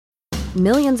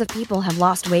Millions of people have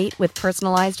lost weight with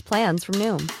personalized plans from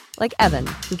Noom. Like Evan,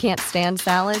 who can't stand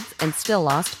salads and still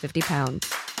lost 50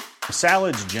 pounds.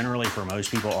 Salads generally for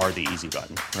most people are the easy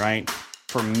button, right?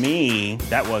 For me,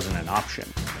 that wasn't an option.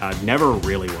 I never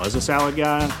really was a salad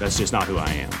guy. That's just not who I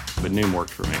am. But Noom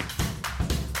worked for me.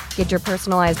 Get your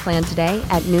personalized plan today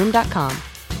at Noom.com.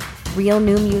 Real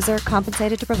Noom user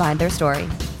compensated to provide their story.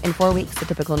 In 4 weeks, the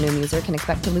typical Noom user can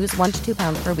expect to lose 1 to 2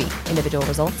 pounds per week. Individual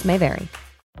results may vary.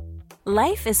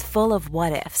 Life is full of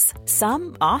what-ifs.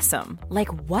 Some awesome,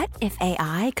 like what if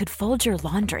AI could fold your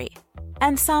laundry?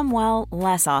 And some, well,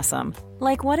 less awesome,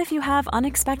 like what if you have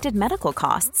unexpected medical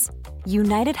costs?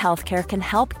 United Healthcare can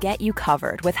help get you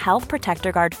covered with Health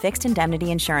Protector Guard fixed indemnity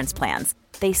insurance plans.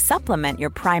 They supplement your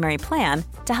primary plan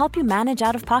to help you manage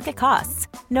out-of-pocket costs.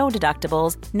 No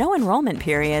deductibles, no enrollment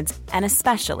periods, and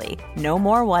especially no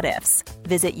more what-ifs.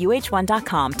 Visit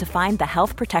uh1.com to find the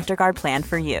Health Protector Guard plan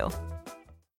for you.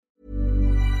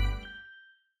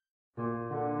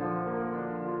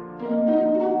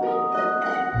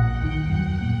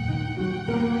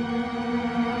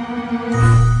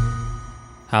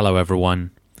 Hello everyone,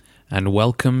 and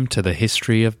welcome to the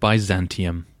History of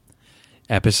Byzantium,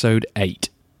 Episode 8,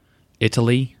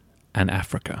 Italy and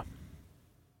Africa.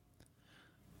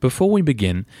 Before we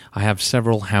begin, I have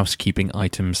several housekeeping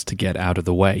items to get out of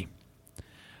the way.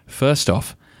 First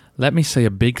off, let me say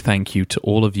a big thank you to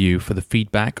all of you for the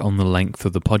feedback on the length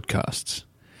of the podcasts.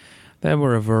 There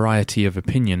were a variety of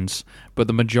opinions, but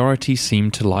the majority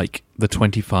seemed to like the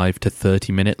 25 to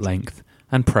 30 minute length,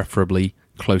 and preferably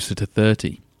closer to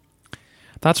 30.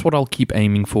 That's what I'll keep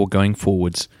aiming for going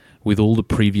forwards, with all the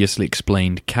previously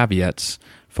explained caveats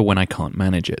for when I can't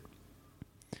manage it.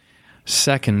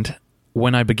 Second,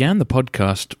 when I began the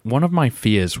podcast, one of my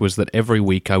fears was that every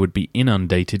week I would be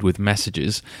inundated with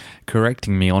messages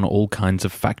correcting me on all kinds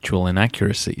of factual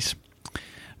inaccuracies.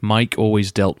 Mike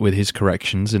always dealt with his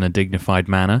corrections in a dignified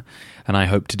manner, and I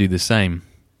hope to do the same.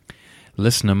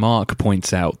 Listener Mark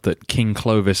points out that King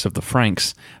Clovis of the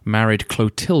Franks married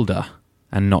Clotilda,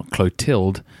 and not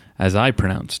Clotilde, as I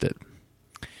pronounced it.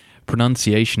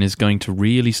 Pronunciation is going to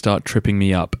really start tripping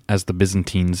me up as the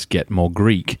Byzantines get more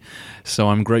Greek, so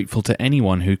I'm grateful to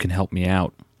anyone who can help me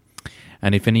out.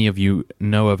 And if any of you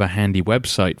know of a handy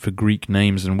website for Greek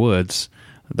names and words,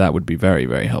 that would be very,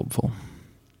 very helpful.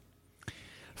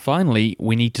 Finally,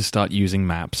 we need to start using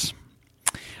maps.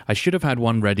 I should have had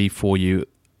one ready for you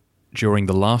during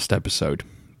the last episode,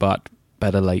 but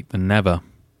better late than never.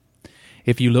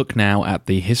 If you look now at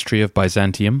the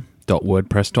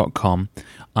historyofbyzantium.wordpress.com,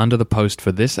 under the post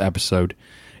for this episode,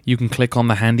 you can click on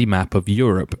the handy map of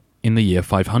Europe in the year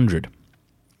 500.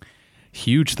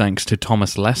 Huge thanks to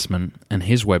Thomas Lessman and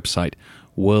his website,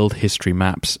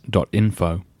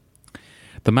 worldhistorymaps.info.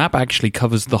 The map actually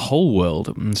covers the whole world,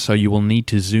 and so you will need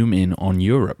to zoom in on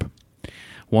Europe.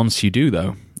 Once you do,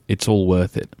 though, it's all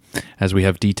worth it, as we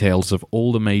have details of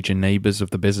all the major neighbours of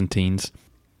the Byzantines,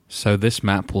 so this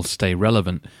map will stay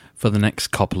relevant for the next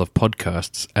couple of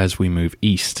podcasts as we move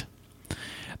east.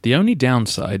 The only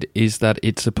downside is that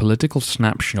it's a political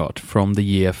snapshot from the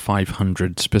year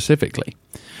 500 specifically,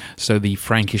 so the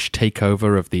Frankish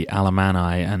takeover of the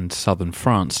Alemanni and southern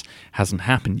France hasn't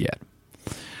happened yet.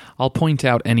 I'll point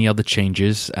out any other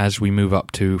changes as we move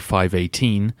up to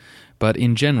 518, but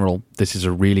in general, this is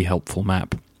a really helpful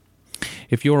map.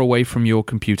 If you're away from your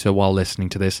computer while listening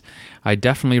to this, I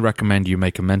definitely recommend you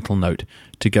make a mental note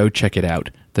to go check it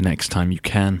out the next time you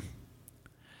can.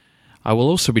 I will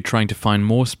also be trying to find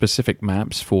more specific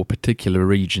maps for particular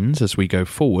regions as we go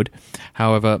forward.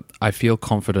 However, I feel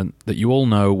confident that you all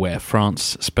know where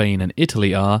France, Spain and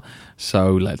Italy are,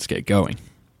 so let's get going.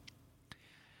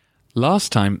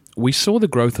 Last time, we saw the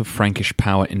growth of Frankish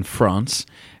power in France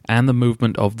and the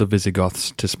movement of the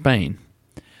Visigoths to Spain.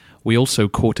 We also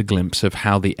caught a glimpse of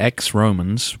how the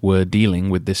ex-Romans were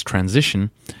dealing with this transition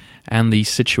and the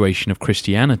situation of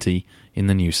Christianity in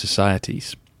the new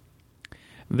societies.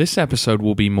 This episode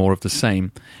will be more of the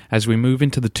same as we move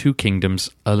into the two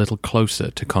kingdoms a little closer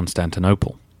to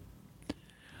Constantinople.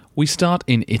 We start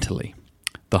in Italy,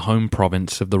 the home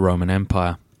province of the Roman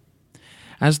Empire.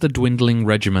 As the dwindling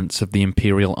regiments of the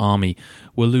imperial army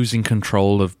were losing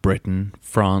control of Britain,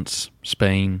 France,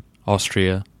 Spain,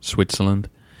 Austria, Switzerland,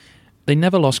 they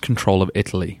never lost control of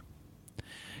Italy.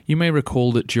 You may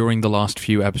recall that during the last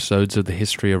few episodes of the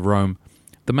history of Rome,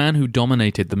 the man who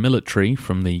dominated the military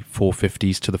from the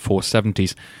 450s to the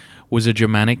 470s was a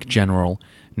Germanic general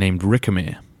named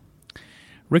Ricimer.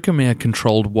 Ricimer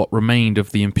controlled what remained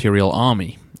of the imperial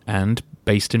army and,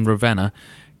 based in Ravenna,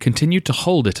 continued to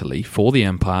hold Italy for the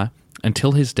empire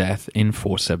until his death in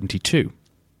 472.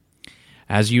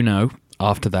 As you know,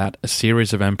 After that, a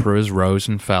series of emperors rose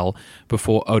and fell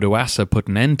before Odoacer put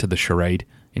an end to the charade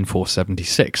in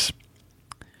 476.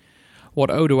 What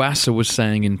Odoacer was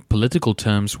saying in political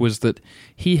terms was that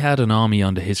he had an army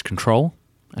under his control,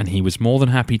 and he was more than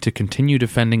happy to continue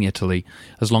defending Italy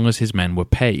as long as his men were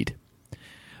paid.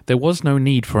 There was no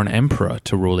need for an emperor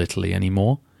to rule Italy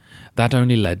anymore. That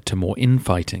only led to more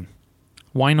infighting.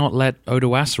 Why not let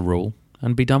Odoacer rule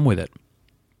and be done with it?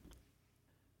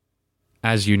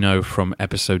 As you know from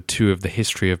episode 2 of the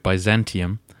History of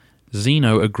Byzantium,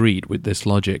 Zeno agreed with this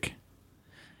logic.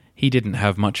 He didn't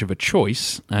have much of a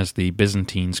choice, as the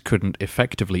Byzantines couldn't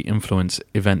effectively influence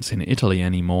events in Italy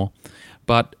anymore,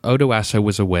 but Odoacer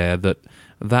was aware that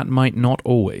that might not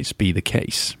always be the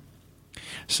case.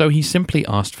 So he simply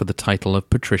asked for the title of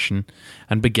patrician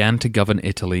and began to govern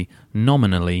Italy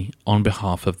nominally on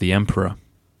behalf of the emperor.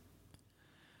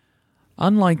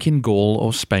 Unlike in Gaul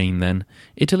or Spain then,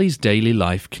 Italy's daily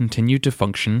life continued to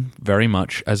function very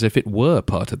much as if it were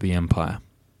part of the empire.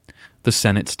 The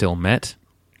Senate still met,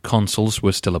 consuls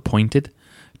were still appointed,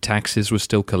 taxes were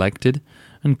still collected,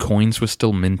 and coins were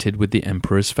still minted with the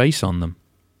emperor's face on them.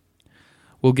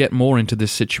 We'll get more into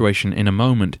this situation in a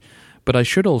moment, but I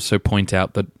should also point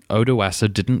out that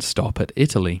Odoacer didn't stop at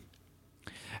Italy.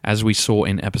 As we saw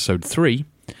in episode 3,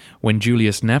 when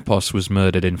Julius Nepos was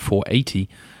murdered in 480,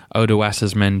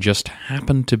 Odoacer's men just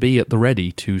happened to be at the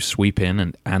ready to sweep in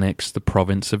and annex the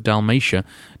province of Dalmatia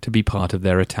to be part of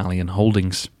their Italian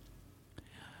holdings.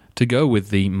 To go with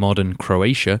the modern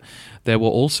Croatia, there were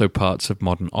also parts of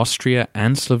modern Austria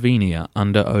and Slovenia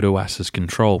under Odoacer's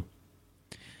control.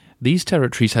 These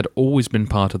territories had always been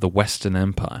part of the Western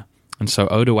Empire, and so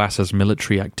Odoacer's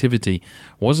military activity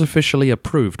was officially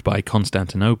approved by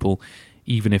Constantinople,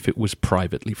 even if it was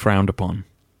privately frowned upon.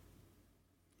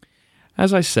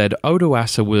 As I said,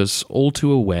 Odoacer was all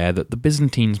too aware that the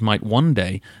Byzantines might one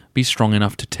day be strong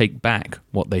enough to take back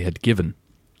what they had given.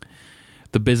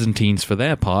 The Byzantines, for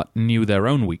their part, knew their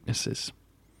own weaknesses.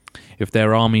 If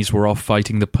their armies were off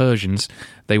fighting the Persians,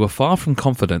 they were far from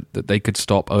confident that they could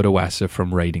stop Odoacer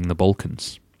from raiding the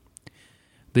Balkans.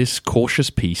 This cautious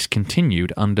peace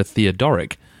continued under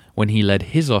Theodoric when he led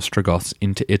his Ostrogoths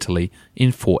into Italy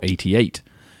in 488,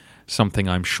 something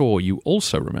I'm sure you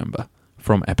also remember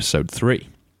from episode 3.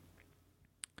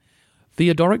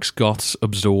 Theodoric's Goths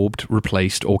absorbed,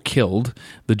 replaced, or killed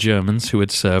the Germans who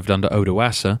had served under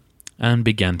Odoacer and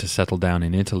began to settle down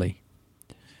in Italy.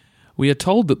 We are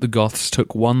told that the Goths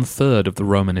took 1/3 of the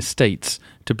Roman estates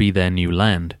to be their new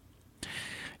land.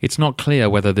 It's not clear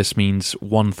whether this means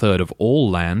 1/3 of all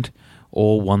land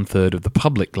or 1/3 of the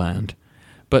public land,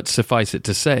 but suffice it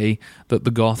to say that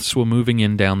the Goths were moving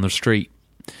in down the street,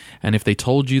 and if they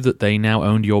told you that they now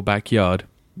owned your backyard,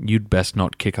 you'd best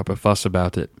not kick up a fuss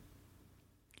about it.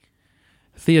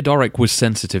 Theodoric was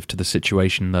sensitive to the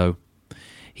situation, though.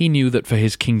 He knew that for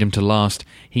his kingdom to last,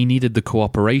 he needed the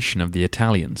cooperation of the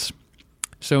Italians.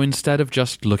 So instead of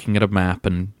just looking at a map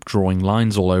and drawing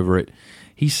lines all over it,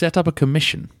 he set up a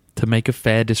commission to make a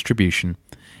fair distribution,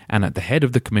 and at the head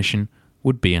of the commission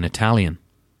would be an Italian.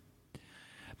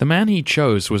 The man he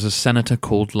chose was a senator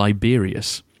called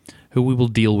Liberius, who we will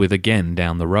deal with again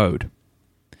down the road.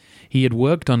 He had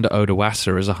worked under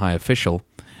Odoacer as a high official,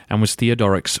 and was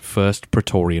Theodoric's first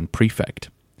Praetorian prefect.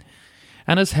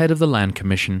 And as head of the Land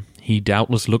Commission, he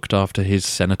doubtless looked after his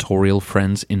senatorial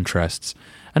friends' interests,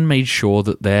 and made sure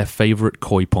that their favourite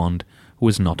koi pond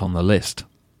was not on the list.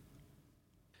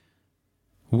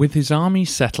 With his army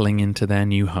settling into their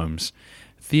new homes,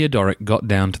 Theodoric got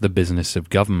down to the business of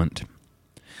government.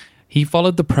 He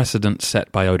followed the precedent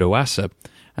set by Odoacer,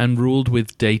 and ruled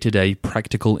with day-to-day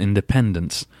practical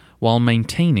independence, while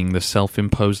maintaining the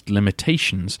self-imposed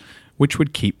limitations which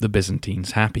would keep the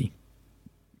Byzantines happy.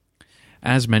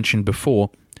 As mentioned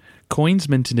before, coins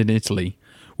minted in Italy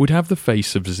would have the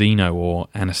face of Zeno or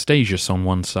Anastasius on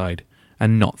one side,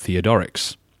 and not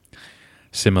Theodoric's.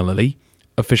 Similarly,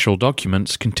 official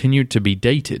documents continued to be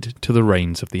dated to the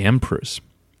reigns of the emperors.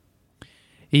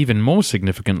 Even more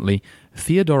significantly,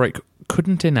 Theodoric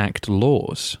couldn't enact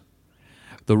laws.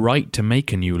 The right to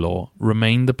make a new law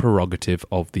remained the prerogative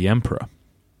of the emperor.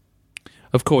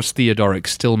 Of course, Theodoric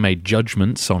still made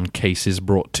judgments on cases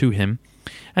brought to him,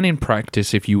 and in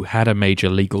practice, if you had a major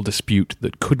legal dispute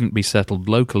that couldn't be settled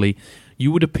locally,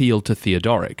 you would appeal to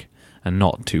Theodoric, and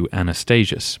not to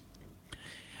Anastasius.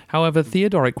 However,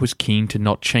 Theodoric was keen to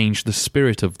not change the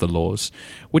spirit of the laws,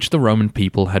 which the Roman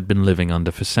people had been living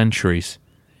under for centuries.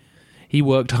 He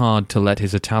worked hard to let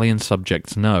his Italian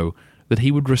subjects know that he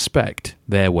would respect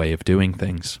their way of doing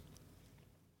things.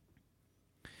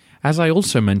 As I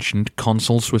also mentioned,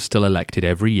 consuls were still elected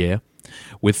every year,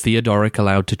 with Theodoric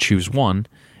allowed to choose one,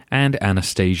 and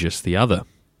Anastasius the other.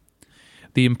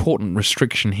 The important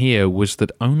restriction here was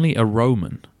that only a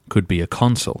Roman could be a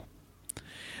consul.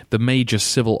 The major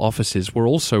civil offices were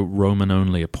also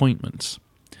Roman-only appointments.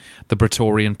 The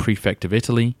Praetorian Prefect of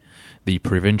Italy, the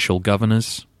provincial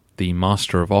governors, the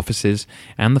Master of Offices,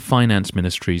 and the finance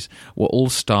ministries were all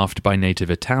staffed by native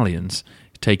Italians,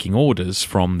 taking orders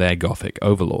from their Gothic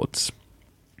overlords.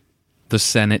 The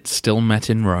Senate still met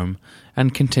in Rome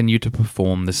and continued to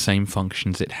perform the same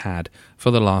functions it had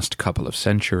for the last couple of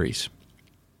centuries.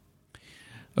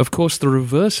 Of course, the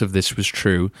reverse of this was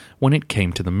true when it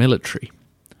came to the military.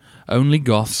 Only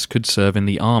Goths could serve in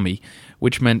the army,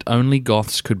 which meant only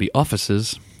Goths could be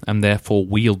officers and therefore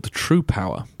wield the true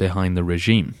power behind the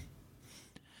regime.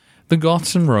 The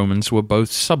Goths and Romans were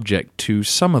both subject to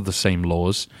some of the same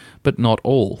laws, but not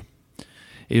all.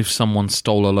 If someone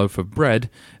stole a loaf of bread,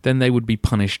 then they would be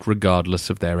punished regardless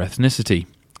of their ethnicity.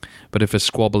 But if a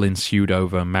squabble ensued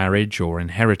over marriage or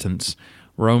inheritance,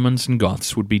 Romans and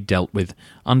Goths would be dealt with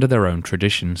under their own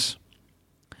traditions.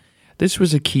 This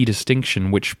was a key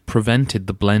distinction which prevented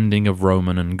the blending of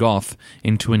Roman and Goth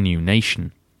into a new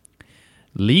nation.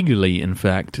 Legally, in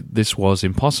fact, this was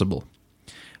impossible.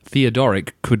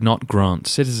 Theodoric could not grant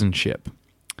citizenship.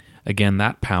 Again,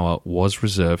 that power was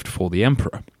reserved for the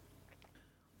emperor.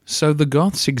 So the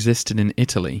Goths existed in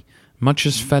Italy, much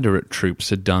as Federate troops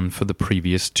had done for the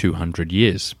previous 200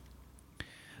 years.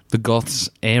 The Goths'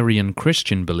 Arian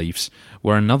Christian beliefs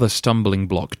were another stumbling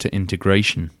block to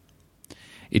integration.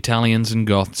 Italians and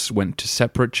Goths went to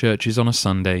separate churches on a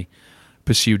Sunday,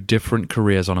 pursued different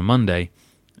careers on a Monday,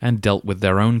 and dealt with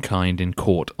their own kind in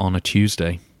court on a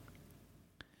Tuesday.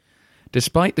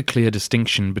 Despite the clear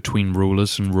distinction between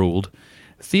rulers and ruled,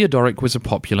 Theodoric was a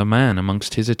popular man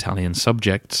amongst his Italian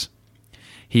subjects.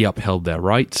 He upheld their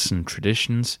rights and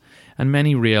traditions, and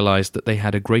many realized that they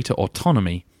had a greater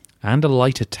autonomy and a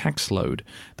lighter tax load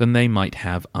than they might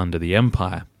have under the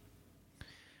empire.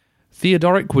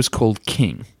 Theodoric was called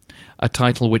king, a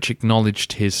title which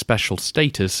acknowledged his special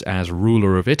status as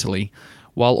ruler of Italy,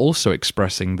 while also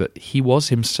expressing that he was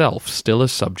himself still a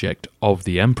subject of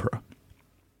the emperor.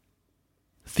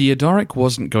 Theodoric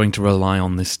wasn't going to rely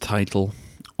on this title,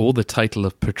 or the title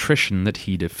of patrician that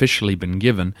he'd officially been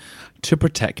given, to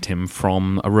protect him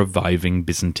from a reviving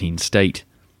Byzantine state.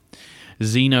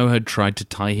 Zeno had tried to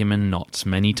tie him in knots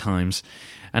many times,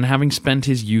 and having spent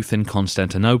his youth in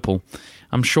Constantinople,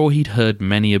 I'm sure he'd heard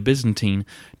many a Byzantine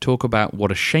talk about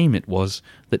what a shame it was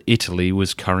that Italy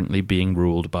was currently being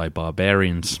ruled by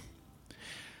barbarians.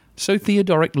 So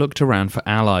Theodoric looked around for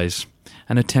allies,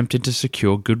 and attempted to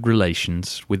secure good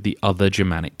relations with the other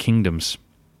Germanic kingdoms.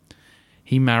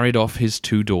 He married off his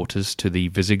 2 daughters to the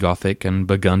Visigothic and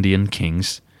Burgundian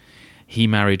kings. He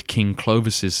married King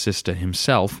Clovis's sister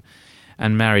himself,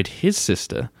 and married his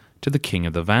sister to the king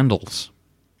of the Vandals.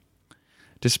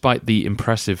 Despite the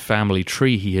impressive family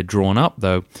tree he had drawn up,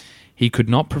 though, he could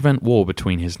not prevent war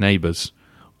between his neighbours,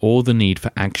 or the need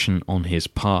for action on his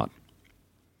part.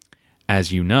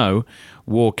 As you know,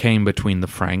 war came between the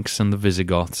Franks and the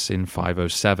Visigoths in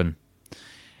 507.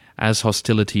 As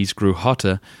hostilities grew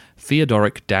hotter,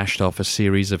 Theodoric dashed off a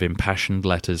series of impassioned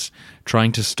letters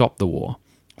trying to stop the war,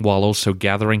 while also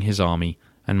gathering his army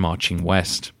and marching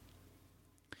west.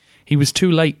 He was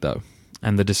too late, though,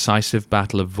 and the decisive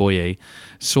Battle of Voye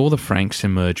saw the Franks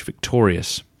emerge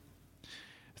victorious.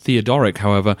 Theodoric,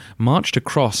 however, marched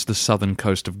across the southern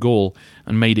coast of Gaul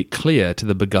and made it clear to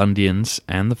the Burgundians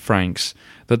and the Franks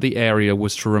that the area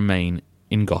was to remain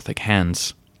in Gothic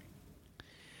hands.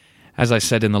 As I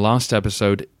said in the last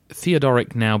episode,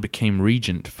 Theodoric now became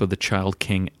regent for the child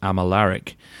king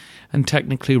Amalaric, and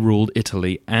technically ruled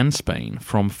Italy and Spain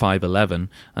from 511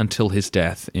 until his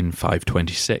death in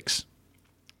 526.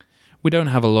 We don't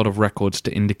have a lot of records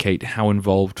to indicate how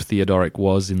involved Theodoric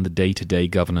was in the day-to-day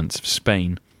governance of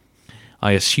Spain.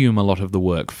 I assume a lot of the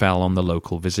work fell on the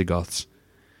local Visigoths.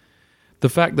 The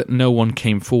fact that no one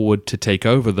came forward to take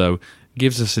over, though,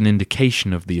 gives us an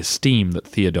indication of the esteem that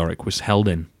Theodoric was held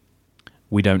in.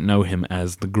 We don't know him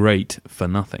as the Great for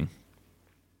nothing.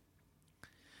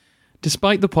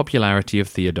 Despite the popularity of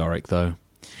Theodoric, though,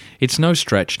 it's no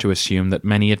stretch to assume that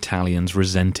many Italians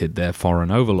resented their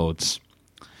foreign overlords.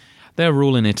 Their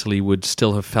rule in Italy would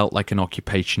still have felt like an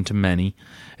occupation to many,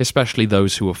 especially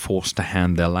those who were forced to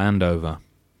hand their land over.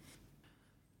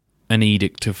 An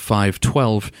edict of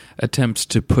 512 attempts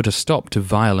to put a stop to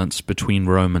violence between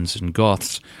Romans and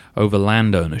Goths over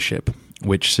land ownership,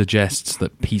 which suggests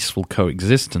that peaceful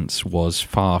coexistence was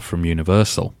far from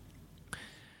universal.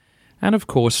 And of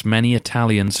course, many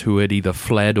Italians who had either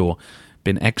fled or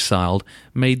been exiled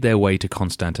made their way to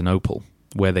Constantinople,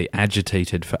 where they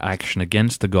agitated for action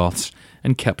against the Goths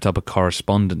and kept up a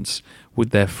correspondence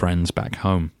with their friends back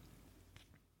home.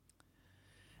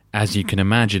 As you can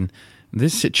imagine,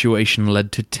 this situation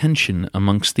led to tension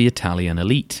amongst the Italian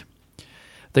elite.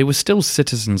 They were still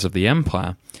citizens of the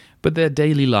empire, but their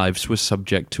daily lives were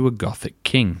subject to a Gothic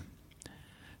king.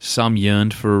 Some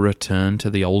yearned for a return to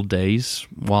the old days,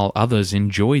 while others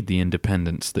enjoyed the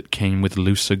independence that came with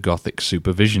looser Gothic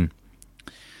supervision.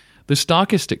 The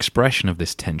starkest expression of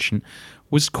this tension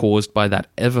was caused by that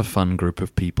ever-fun group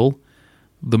of people,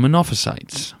 the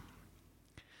Monophysites.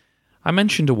 I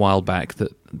mentioned a while back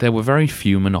that there were very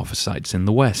few Monophysites in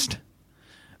the West.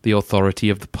 The authority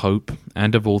of the Pope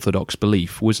and of Orthodox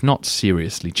belief was not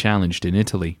seriously challenged in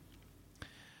Italy.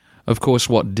 Of course,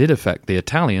 what did affect the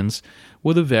Italians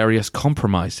were the various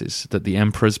compromises that the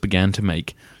emperors began to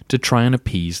make to try and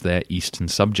appease their eastern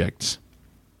subjects.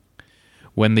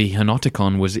 When the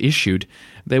Henoticon was issued,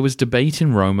 there was debate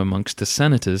in Rome amongst the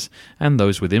senators and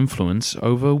those with influence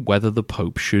over whether the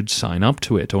Pope should sign up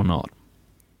to it or not.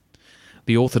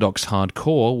 The Orthodox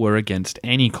hardcore were against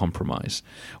any compromise,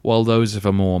 while those of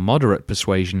a more moderate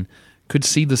persuasion could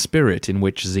see the spirit in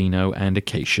which Zeno and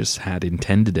Acacius had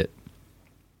intended it.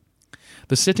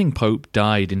 The sitting pope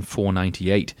died in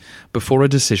 498 before a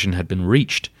decision had been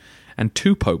reached, and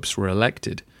 2 popes were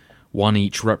elected, one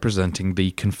each representing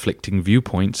the conflicting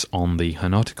viewpoints on the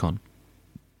Henoticon.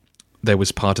 There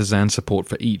was partisan support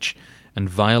for each, and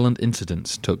violent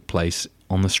incidents took place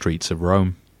on the streets of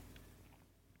Rome.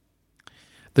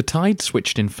 The tide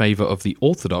switched in favour of the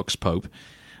Orthodox Pope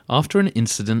after an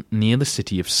incident near the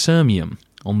city of Sirmium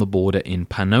on the border in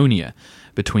Pannonia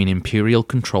between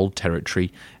imperial-controlled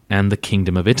territory and the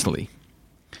Kingdom of Italy.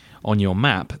 On your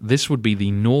map, this would be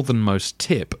the northernmost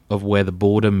tip of where the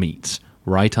border meets,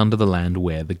 right under the land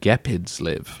where the Gepids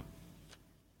live.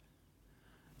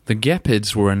 The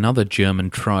Gepids were another German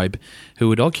tribe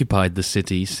who had occupied the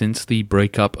city since the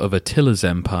breakup of Attila's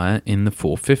empire in the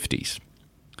 450s.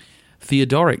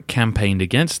 Theodoric campaigned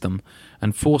against them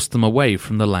and forced them away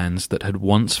from the lands that had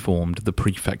once formed the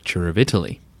prefecture of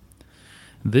Italy.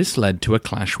 This led to a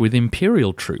clash with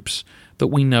imperial troops that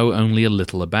we know only a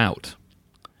little about.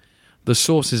 The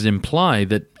sources imply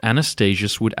that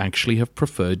Anastasius would actually have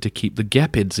preferred to keep the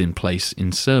Gepids in place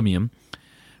in Sirmium,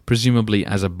 presumably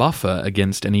as a buffer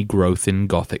against any growth in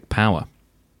Gothic power.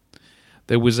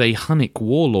 There was a Hunnic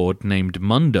warlord named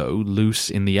Mundo loose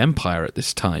in the empire at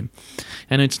this time,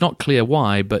 and it's not clear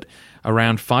why, but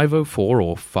around 504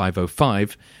 or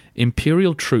 505,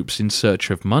 imperial troops in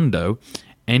search of Mundo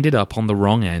ended up on the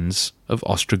wrong ends of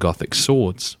Ostrogothic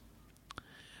swords.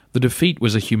 The defeat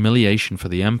was a humiliation for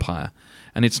the empire,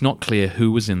 and it's not clear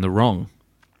who was in the wrong.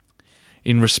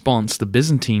 In response, the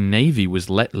Byzantine navy was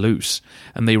let loose,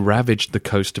 and they ravaged the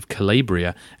coast of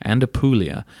Calabria and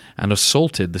Apulia and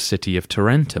assaulted the city of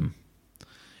Tarentum.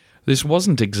 This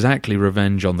wasn't exactly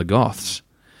revenge on the Goths.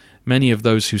 Many of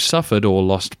those who suffered or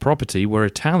lost property were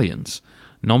Italians,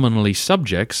 nominally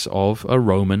subjects of a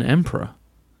Roman emperor.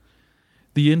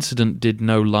 The incident did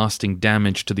no lasting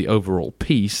damage to the overall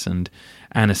peace, and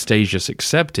Anastasius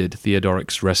accepted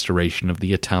Theodoric's restoration of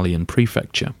the Italian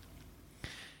prefecture.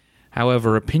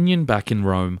 However, opinion back in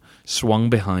Rome swung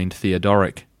behind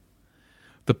Theodoric.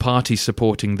 The party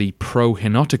supporting the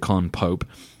pro-Henoticon pope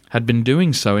had been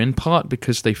doing so in part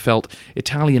because they felt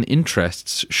Italian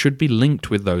interests should be linked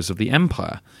with those of the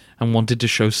empire and wanted to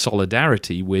show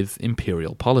solidarity with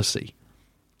imperial policy.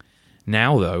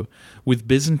 Now, though, with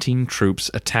Byzantine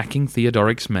troops attacking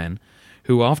Theodoric's men,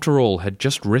 who after all had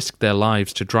just risked their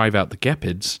lives to drive out the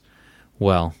Gepids,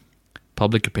 well,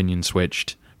 public opinion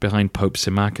switched behind Pope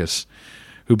Symmachus,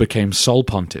 who became sole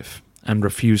pontiff and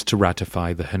refused to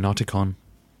ratify the Henoticon.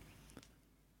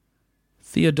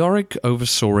 Theodoric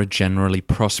oversaw a generally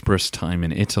prosperous time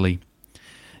in Italy.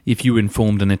 If you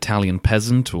informed an Italian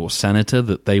peasant or senator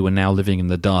that they were now living in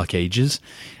the Dark Ages,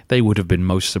 they would have been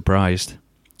most surprised.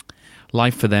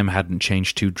 Life for them hadn't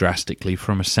changed too drastically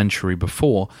from a century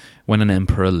before, when an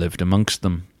emperor lived amongst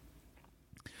them.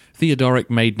 Theodoric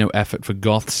made no effort for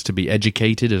Goths to be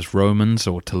educated as Romans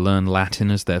or to learn Latin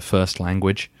as their first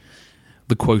language.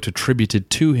 The quote attributed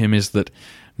to him is that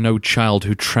no child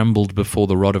who trembled before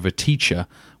the rod of a teacher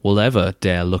will ever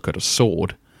dare look at a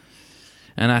sword,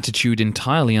 an attitude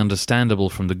entirely understandable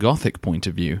from the Gothic point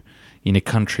of view, in a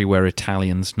country where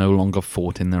Italians no longer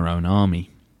fought in their own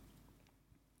army.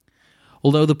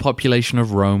 Although the population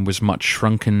of Rome was much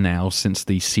shrunken now since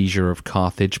the seizure of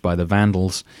Carthage by the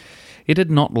Vandals, it had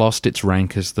not lost its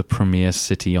rank as the premier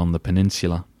city on the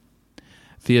peninsula.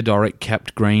 Theodoric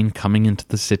kept grain coming into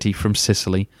the city from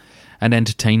Sicily, and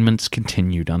entertainments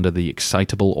continued under the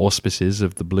excitable auspices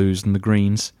of the Blues and the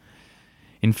Greens.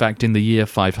 In fact, in the year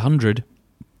 500,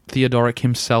 Theodoric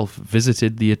himself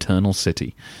visited the Eternal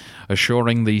City,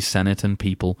 assuring the Senate and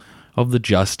people of the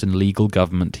just and legal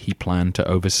government he planned to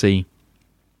oversee.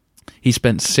 He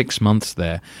spent 6 months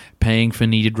there, paying for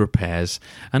needed repairs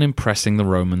and impressing the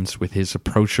Romans with his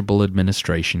approachable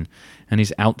administration and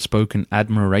his outspoken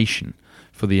admiration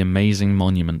for the amazing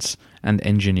monuments and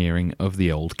engineering of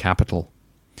the old capital.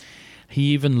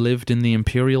 He even lived in the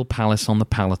imperial palace on the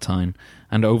Palatine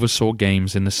and oversaw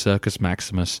games in the Circus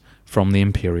Maximus from the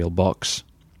imperial box.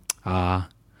 Ah,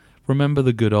 remember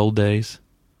the good old days?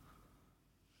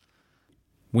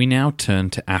 We now turn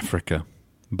to Africa,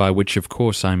 by which of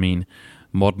course I mean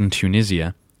modern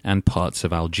Tunisia and parts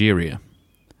of Algeria.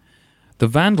 The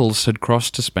Vandals had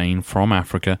crossed to Spain from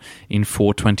Africa in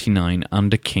 429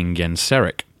 under King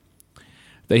Genseric.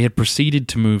 They had proceeded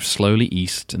to move slowly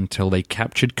east until they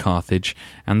captured Carthage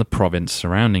and the province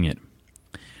surrounding it.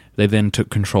 They then took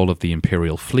control of the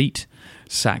imperial fleet,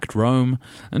 sacked Rome,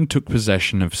 and took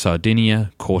possession of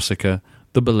Sardinia, Corsica,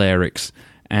 the Balearics,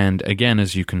 and again,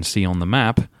 as you can see on the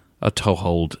map, a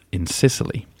toehold in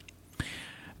Sicily.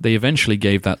 They eventually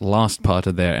gave that last part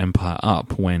of their empire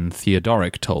up when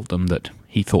Theodoric told them that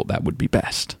he thought that would be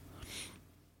best.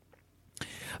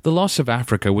 The loss of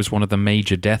Africa was one of the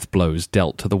major death blows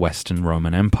dealt to the Western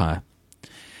Roman Empire.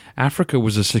 Africa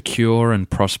was a secure and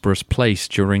prosperous place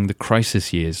during the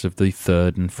crisis years of the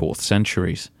 3rd and 4th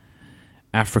centuries.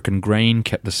 African grain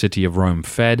kept the city of Rome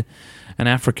fed, and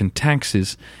African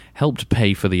taxes helped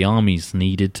pay for the armies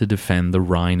needed to defend the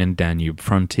Rhine and Danube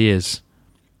frontiers.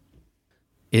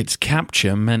 Its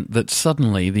capture meant that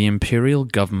suddenly the imperial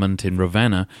government in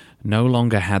Ravenna no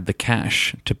longer had the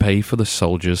cash to pay for the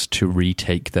soldiers to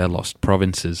retake their lost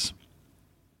provinces.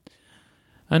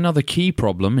 Another key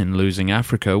problem in losing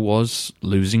Africa was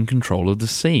losing control of the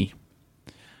sea.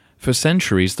 For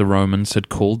centuries the Romans had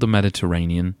called the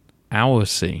Mediterranean our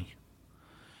sea.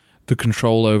 The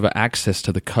control over access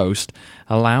to the coast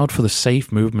allowed for the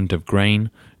safe movement of grain,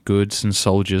 goods, and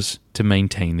soldiers to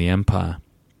maintain the empire.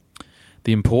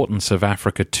 The importance of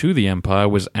Africa to the empire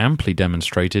was amply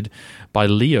demonstrated by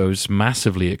Leo's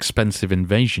massively expensive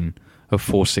invasion of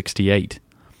 468,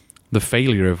 the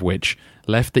failure of which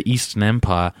left the Eastern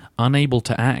Empire unable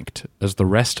to act as the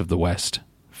rest of the West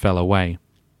fell away.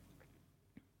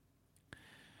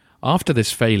 After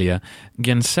this failure,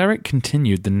 Genseric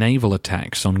continued the naval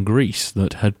attacks on Greece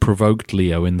that had provoked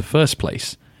Leo in the first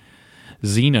place.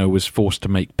 Zeno was forced to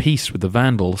make peace with the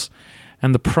Vandals,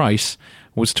 and the price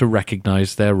was to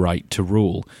recognize their right to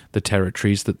rule the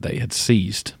territories that they had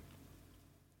seized.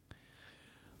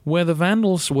 Where the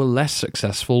Vandals were less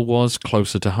successful was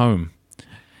closer to home.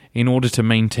 In order to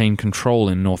maintain control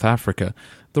in North Africa,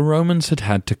 the Romans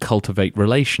had to cultivate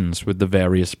relations with the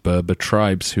various Berber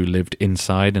tribes who lived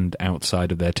inside and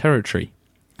outside of their territory.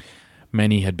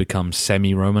 Many had become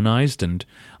semi-Romanized, and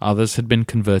others had been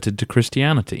converted to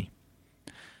Christianity.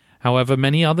 However,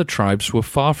 many other tribes were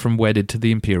far from wedded to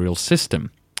the imperial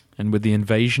system, and with the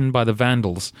invasion by the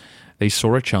Vandals, they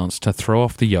saw a chance to throw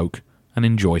off the yoke and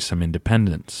enjoy some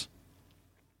independence.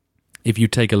 If you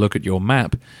take a look at your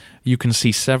map, you can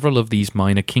see several of these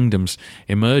minor kingdoms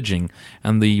emerging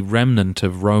and the remnant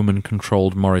of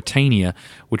Roman-controlled Mauritania,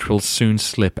 which will soon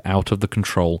slip out of the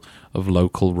control of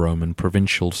local Roman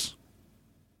provincials.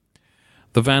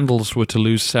 The Vandals were to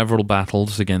lose several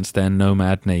battles against their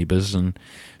nomad neighbours and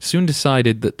soon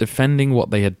decided that defending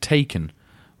what they had taken,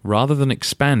 rather than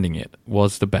expanding it,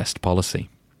 was the best policy.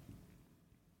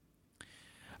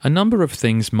 A number of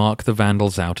things mark the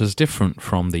Vandals out as different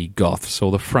from the Goths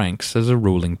or the Franks as a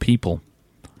ruling people.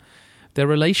 Their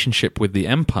relationship with the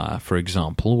Empire, for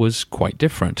example, was quite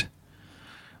different.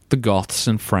 The Goths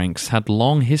and Franks had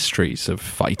long histories of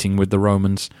fighting with the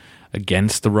Romans,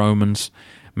 against the Romans,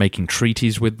 making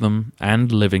treaties with them,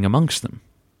 and living amongst them.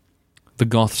 The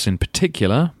Goths in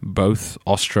particular, both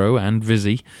Ostro and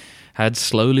Visi, had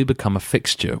slowly become a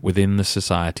fixture within the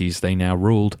societies they now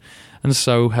ruled, and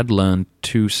so had learned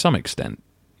to some extent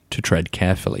to tread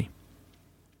carefully.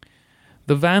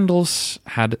 The Vandals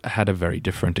had a very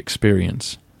different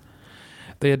experience.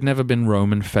 They had never been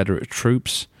Roman federate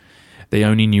troops. They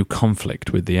only knew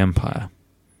conflict with the Empire.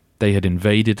 They had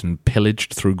invaded and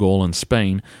pillaged through Gaul and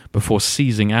Spain before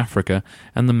seizing Africa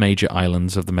and the major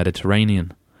islands of the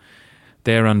Mediterranean.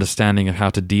 Their understanding of how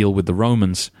to deal with the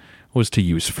Romans was to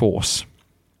use force.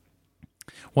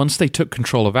 Once they took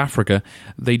control of Africa,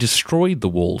 they destroyed the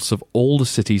walls of all the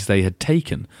cities they had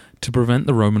taken to prevent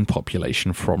the Roman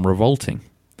population from revolting.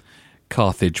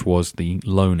 Carthage was the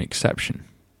lone exception.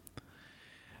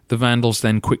 The Vandals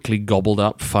then quickly gobbled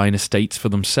up fine estates for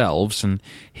themselves, and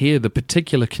here the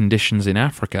particular conditions in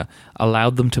Africa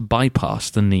allowed them to bypass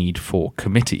the need for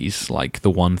committees like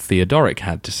the one Theodoric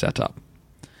had to set up.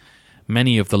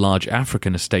 Many of the large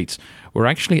African estates were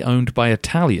actually owned by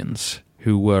Italians,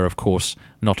 who were, of course,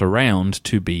 not around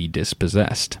to be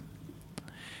dispossessed.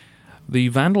 The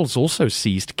Vandals also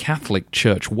seized Catholic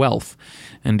church wealth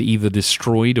and either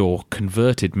destroyed or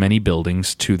converted many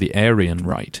buildings to the Arian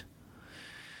rite.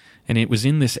 And it was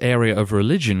in this area of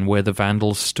religion where the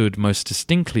Vandals stood most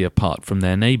distinctly apart from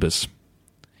their neighbours.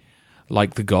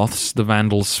 Like the Goths, the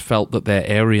Vandals felt that their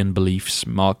Arian beliefs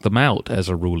marked them out as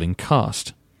a ruling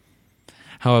caste.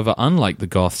 However, unlike the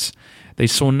Goths, they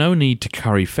saw no need to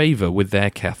curry favour with their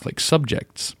Catholic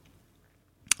subjects.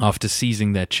 After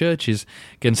seizing their churches,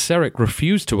 Genseric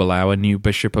refused to allow a new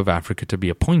bishop of Africa to be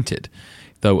appointed,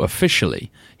 though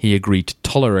officially he agreed to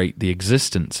tolerate the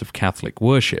existence of Catholic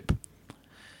worship.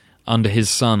 Under his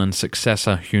son and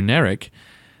successor Huneric,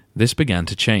 this began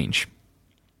to change.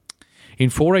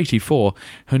 In 484,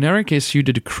 Huneric issued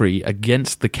a decree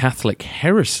against the Catholic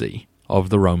heresy of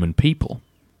the Roman people.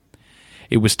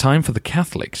 It was time for the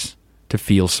Catholics to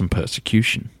feel some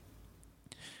persecution.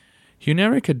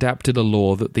 Huneric adapted a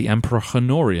law that the Emperor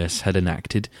Honorius had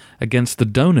enacted against the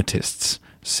Donatists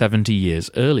 70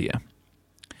 years earlier.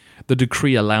 The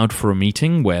decree allowed for a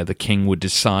meeting where the king would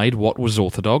decide what was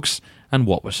orthodox and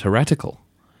what was heretical.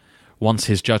 Once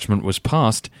his judgment was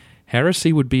passed,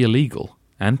 heresy would be illegal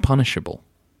and punishable.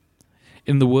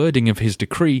 In the wording of his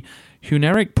decree,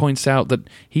 Huneric points out that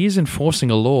he is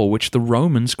enforcing a law which the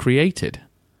Romans created.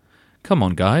 Come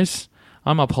on, guys,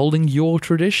 I'm upholding your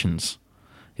traditions.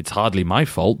 It's hardly my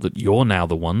fault that you're now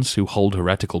the ones who hold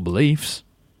heretical beliefs.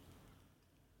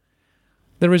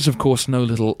 There is, of course, no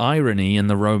little irony in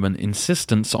the Roman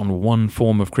insistence on one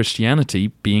form of Christianity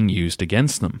being used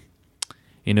against them.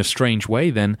 In a strange way,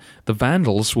 then, the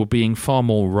Vandals were being far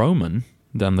more Roman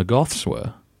than the Goths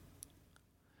were.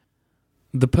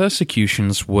 The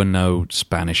persecutions were no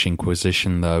Spanish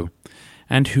Inquisition, though,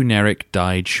 and Huneric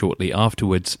died shortly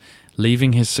afterwards,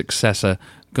 leaving his successor,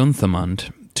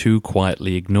 Gunthermund, to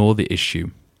quietly ignore the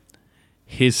issue.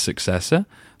 His successor,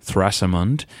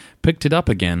 Thrasimund, picked it up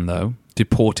again, though,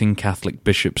 deporting Catholic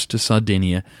bishops to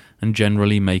Sardinia and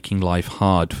generally making life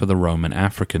hard for the Roman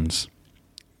Africans.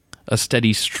 A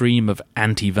steady stream of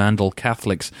anti-Vandal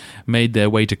Catholics made their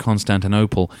way to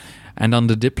Constantinople, and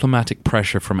under diplomatic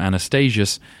pressure from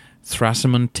Anastasius,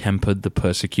 Thrasimund tempered the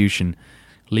persecution,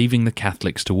 leaving the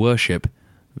Catholics to worship,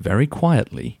 very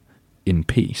quietly, in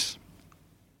peace.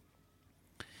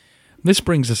 This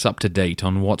brings us up to date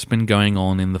on what's been going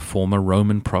on in the former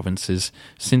Roman provinces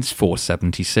since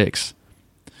 476.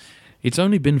 It's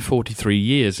only been 43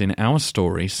 years in our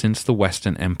story since the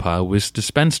Western Empire was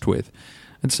dispensed with,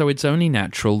 and so it's only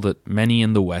natural that many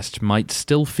in the West might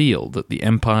still feel that the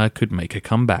empire could make a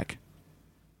comeback.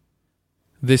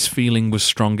 This feeling was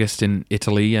strongest in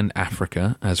Italy and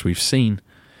Africa, as we've seen.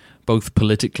 Both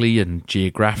politically and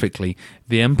geographically,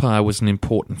 the empire was an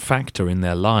important factor in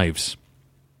their lives.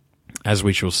 As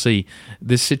we shall see,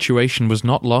 this situation was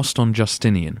not lost on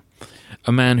Justinian,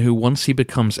 a man who, once he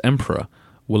becomes emperor,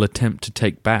 will attempt to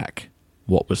take back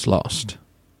what was lost.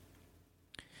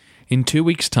 In 2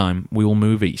 weeks' time, we will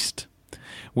move east.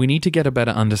 We need to get a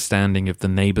better understanding of the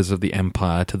neighbours of the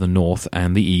empire to the north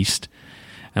and the east,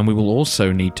 and we will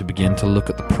also need to begin to look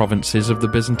at the provinces of the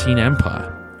Byzantine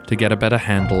Empire to get a better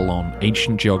handle on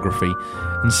ancient geography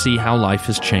and see how life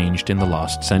has changed in the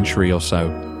last century or so.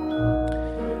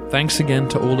 Thanks again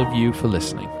to all of you for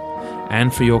listening,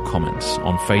 and for your comments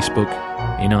on Facebook,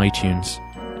 in iTunes,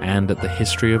 and at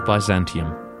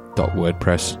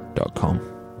thehistoryofbyzantium.wordpress.com.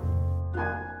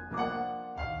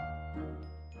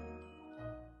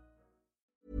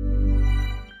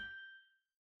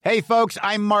 Hey folks,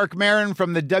 I'm Mark Maron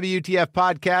from the WTF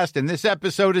Podcast, and this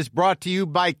episode is brought to you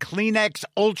by Kleenex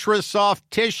Ultra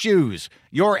Soft Tissues,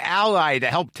 your ally to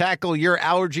help tackle your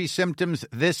allergy symptoms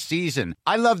this season.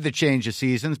 I love the change of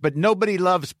seasons, but nobody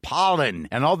loves pollen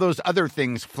and all those other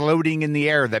things floating in the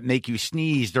air that make you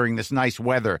sneeze during this nice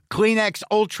weather. Kleenex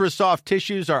Ultra Soft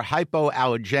Tissues are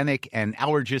hypoallergenic and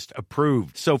allergist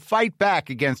approved, so fight back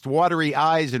against watery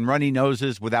eyes and runny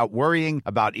noses without worrying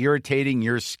about irritating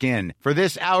your skin. For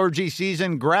this allergy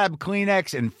season, grab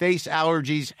Kleenex and face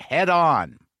allergies head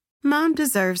on. Mom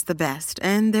deserves the best,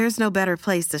 and there's no better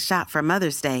place to shop for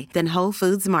Mother's Day than Whole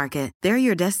Foods Market. They're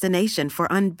your destination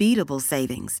for unbeatable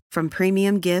savings, from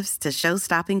premium gifts to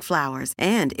show-stopping flowers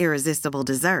and irresistible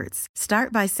desserts.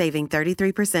 Start by saving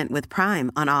 33% with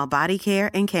Prime on all body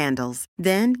care and candles.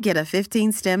 Then get a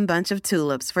 15-stem bunch of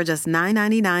tulips for just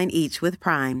 $9.99 each with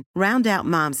Prime. Round out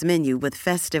Mom's menu with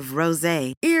festive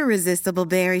rosé, irresistible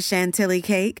berry chantilly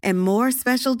cake, and more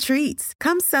special treats.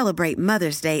 Come celebrate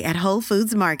Mother's Day at Whole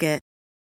Foods Market.